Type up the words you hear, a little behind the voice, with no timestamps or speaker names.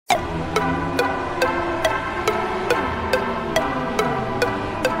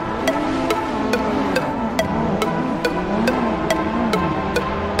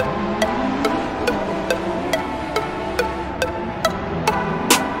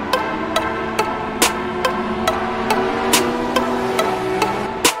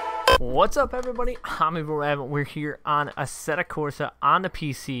What's up, everybody? I'm EvlRabbit. We're here on Assetto Corsa on the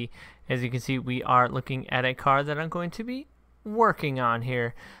PC. As you can see, we are looking at a car that I'm going to be working on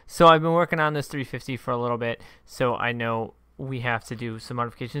here. So I've been working on this 350 for a little bit, so I know we have to do some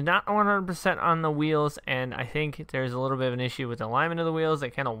modifications. Not 100% on the wheels, and I think there's a little bit of an issue with the alignment of the wheels.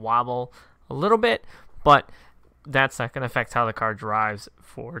 They kind of wobble a little bit, but that's not going to affect how the car drives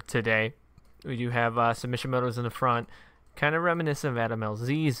for today. We do have submission motors in the front, kind of reminiscent of Adam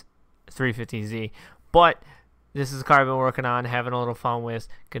LZ's 350Z, but this is a car I've been working on, having a little fun with.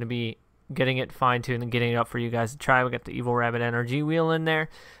 Going to be getting it fine-tuned and getting it up for you guys to try. We got the EvlRabbit NRG wheel in there,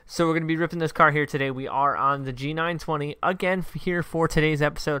 so we're going to be ripping this car here today. We are on the G920 again here for today's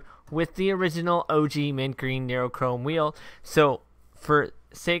episode with the original OG mint green narrow chrome wheel. So for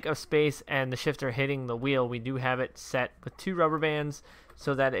sake of space and the shifter hitting the wheel, we do have it set with 2 rubber bands,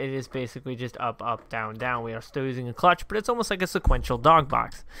 so that it is basically just up, up, down, down. We are still using a clutch, but it's almost like a sequential dog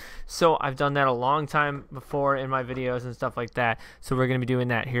box. So I've done that a long time before in my videos and stuff like that. So we're going to be doing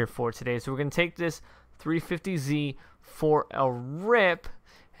that here for today. So we're going to take this 350Z for a rip,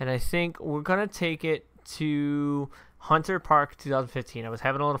 and I think we're going to take it to Hunter Park 2015. I was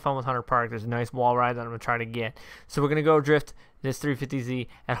having a lot of fun with Hunter Park. There's a nice wall ride that I'm going to try to get. So we're going to go drift this 350Z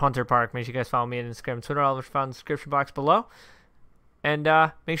at Hunter Park. Make sure you guys follow me on Instagram and Twitter. All of found in the description box below. And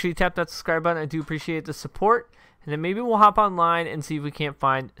make sure you tap that subscribe button. I do appreciate the support. And then maybe we'll hop online and see if we can't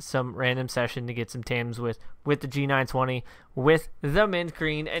find some random session to get some tandems with the G920 with the mint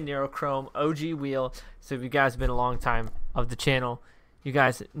green and narrow chrome OG wheel. So if you guys have been a long time of the channel, you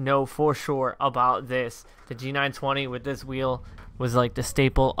guys know for sure about this. The G920 with this wheel was like the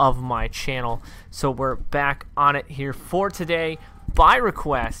staple of my channel. So we're back on it here for today by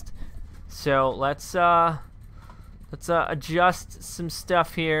request. So let's adjust some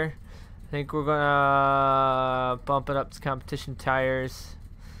stuff here. I think we're gonna bump it up to competition tires,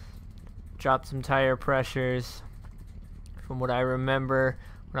 drop some tire pressures. From what I remember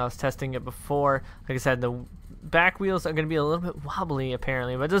when I was testing it before, like I said, the back wheels are gonna be a little bit wobbly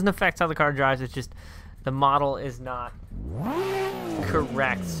apparently, but it doesn't affect how the car drives. It's just the model is not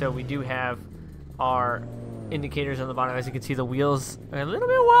correct. So we do have our indicators on the bottom. As you can see, the wheels are a little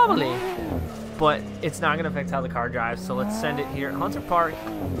bit wobbly, but it's not going to affect how the car drives. So let's send it here at Hunter Park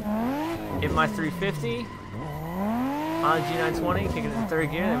in my 350 on G920, kicking it in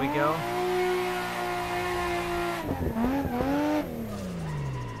 3rd gear. There we go.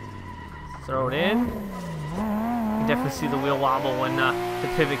 Throw it in. You can definitely see the wheel wobble when the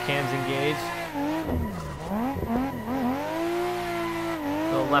pivot cam's engaged.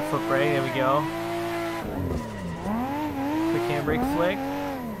 Little left foot brake. There we go. Quick handbrake flick.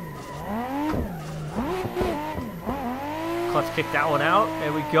 Clutch kicked that one out.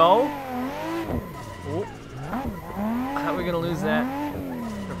 There we go. Oh. How are we going to lose that?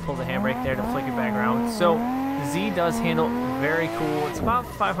 Gonna pull the handbrake there to flick it back around. So Z does handle very cool. It's about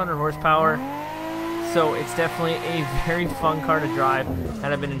 500 horsepower. So it's definitely a very fun car to drive, and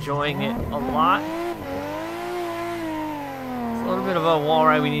I've been enjoying it a lot. It's a little bit of a wall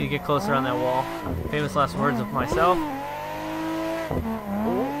ride. We need to get closer on that wall. Famous last words of myself.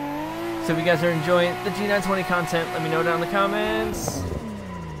 So if you guys are enjoying the G920 content, let me know down in the comments.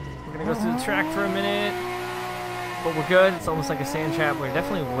 We're going to go through the track for a minute, but we're good. It's almost like a sand trap. We're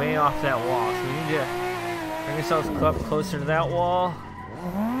definitely way off that wall, so we need to bring ourselves up closer to that wall.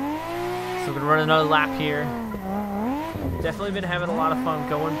 So we're going to run another lap here. Definitely been having a lot of fun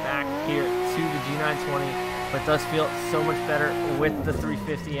going back here to the G920, but it does feel so much better with the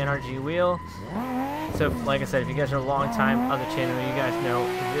 350 NRG wheel. So, like I said, if you guys are a long time on the channel, you guys know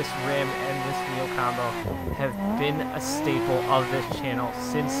this rim and this wheel combo have been a staple of this channel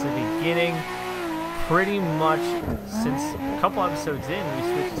since the beginning. Pretty much since a couple episodes in, we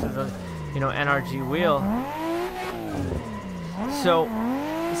switched to the, NRG wheel. So,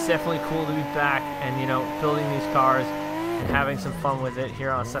 it's definitely cool to be back and, building these cars and having some fun with it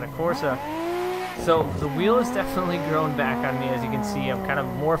here on Assetto Corsa. So, the wheel has definitely grown back on me. As you can see, I'm kind of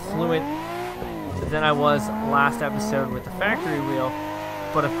more fluent than I was last episode with the factory wheel,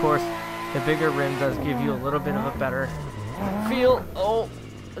 but of course the bigger rim does give you a little bit of a better feel. Oh,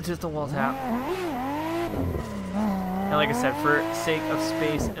 just a wall tap. And like I said, for sake of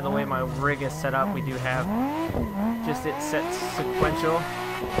space and the way my rig is set up, we do have just it set sequential.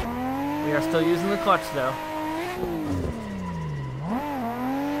 We are still using the clutch though.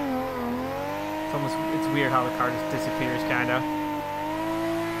 It's weird how the car just disappears kinda.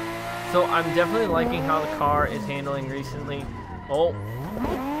 So I'm definitely liking how the car is handling recently. Oh,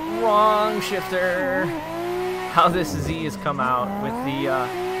 wrong shifter. How this Z has come out with the,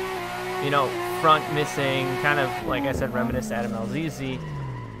 front missing, kind of, like I said, reminiscent Adam LZZ.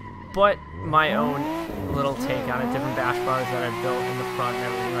 but my own little take on it, different bash bars that I built in the front and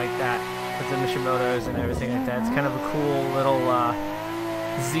everything like that, with the Mishimotos and everything like that. It's kind of a cool little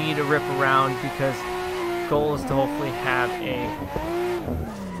Z to rip around, because goal is to hopefully have a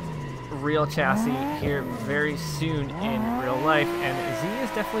real chassis here very soon in real life, and a Z is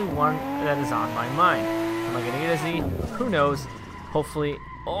definitely one that is on my mind. Am I going to get a Z? Who knows? Hopefully,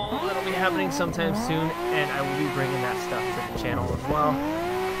 that'll be happening sometime soon, and I will be bringing that stuff to the channel as well.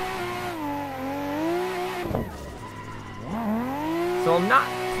 So I'm not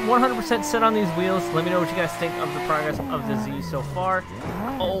 100% set on these wheels. Let me know what you guys think of the progress of the Z so far.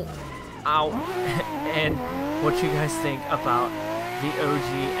 Oh, ow. And what you guys think about the OG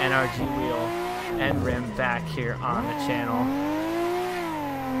NRG wheel and rim back here on the channel.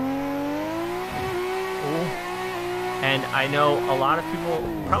 Ooh. And I know a lot of people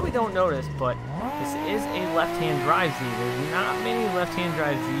probably don't notice, but this is a left-hand drive Z. There's not many left-hand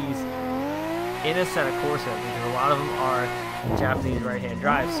drive Zs in a Assetto Corsa, because a lot of them are Japanese right-hand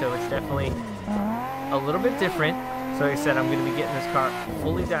drives, so it's definitely a little bit different. So like I said, I'm going to be getting this car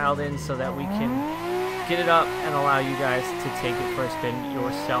fully dialed in so that we can get it up and allow you guys to take it for a spin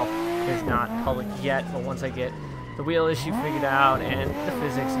yourself. It's not public yet, but once I get the wheel issue figured out and the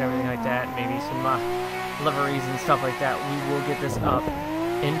physics and everything like that, maybe some liveries and stuff like that, we will get this up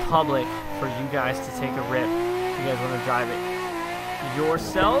in public for you guys to take a rip. If you guys want to drive it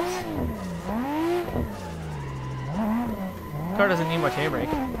yourselves. Car doesn't need much handbrake.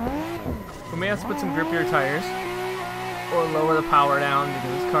 We may have to put some grippier tires or lower the power down,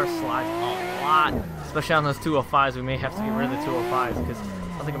 because this car slides a lot, especially on those 205s. We may have to get rid of the 205s, because I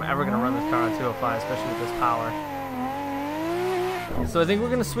don't think I'm ever going to run this car on 205, especially with this power. So I think we're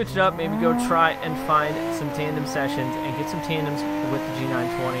going to switch it up, maybe go try and find some tandem sessions and get some tandems with the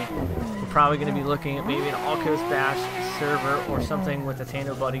G920. We're probably going to be looking at maybe an all-coast bash server or something with the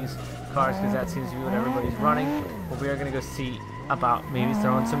Tando Buddies cars, because that seems to be what everybody's running. But we are going to go see about maybe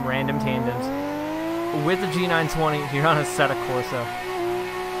throwing some random tandems with the G920 here on a Assetto Corsa.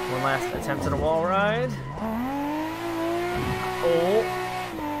 One last attempt at a wall ride. Oh,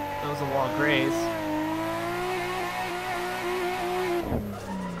 that was a wall graze.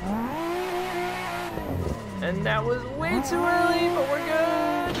 And that was way too early, but we're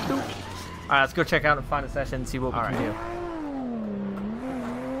good. Alright, let's go check out and find a session and see what we can do.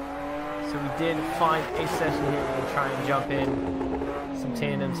 So we did find a session here. We're going to try and jump in some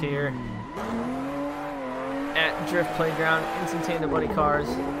tandems here at Drift Playground in some Tando Buddy cars.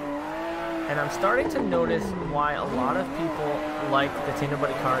 And I'm starting to notice why a lot of people like the Tando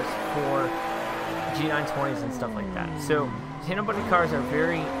Buddy cars for G920s and stuff like that. So Tando Buddy cars are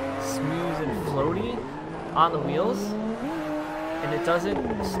very smooth and floaty on the wheels, and it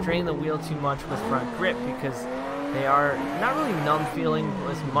doesn't strain the wheel too much with front grip, because they are not really numb feeling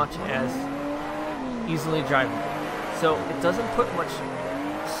as much as easily drivable. So it doesn't put much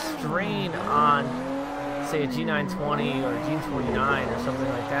strain on, say, a G920 or a G29 or something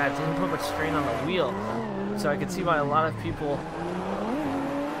like that. It doesn't put much strain on the wheel. So I can see why a lot of people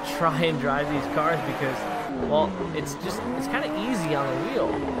try and drive these cars, because, well, it's kind of easy on the wheel.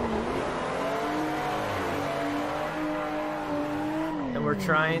 And we're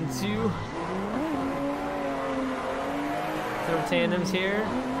trying to throw tandems here.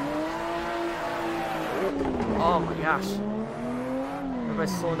 Oh my gosh.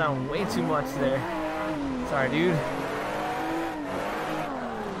 Everybody's slowing down way too much there. Sorry, dude.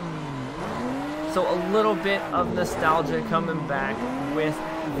 So a little bit of nostalgia coming back with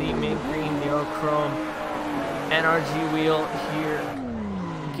the mint green neo chrome NRG wheel here,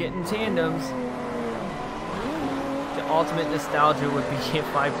 getting tandems. The ultimate nostalgia would be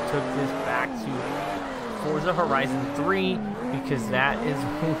if I took this back to Forza Horizon 3, because that is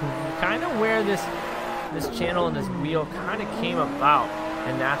kind of where this channel and this wheel kind of came about,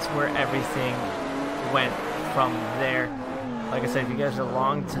 and that's where everything went from there. Like I said, if you guys are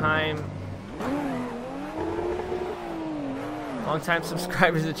long time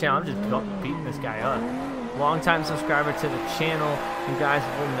subscribers to the channel, I'm just beating this guy up. Long-time subscriber to the channel, you guys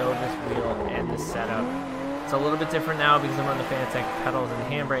will know this wheel and the setup. It's a little bit different now because I'm on the Fanatec pedals and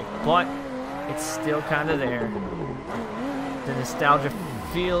handbrake, but it's still kind of there. The nostalgia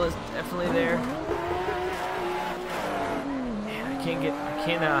feel is definitely there. Man, I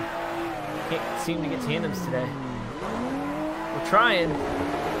can't seem to get tandems today. We're trying. There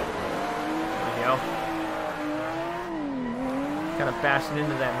we go. Kind of bashing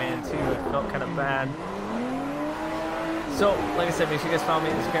into that man too. It felt kind of bad. So, like I said, make sure you guys follow me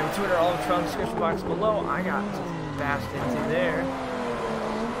on Instagram and Twitter, all of the description box below. I got just bashed into there.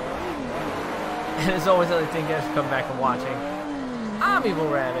 And as always, I'd like to thank you guys for coming back and watching. I'm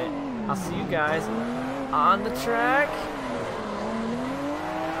EvlRabbit. I'll see you guys on the track.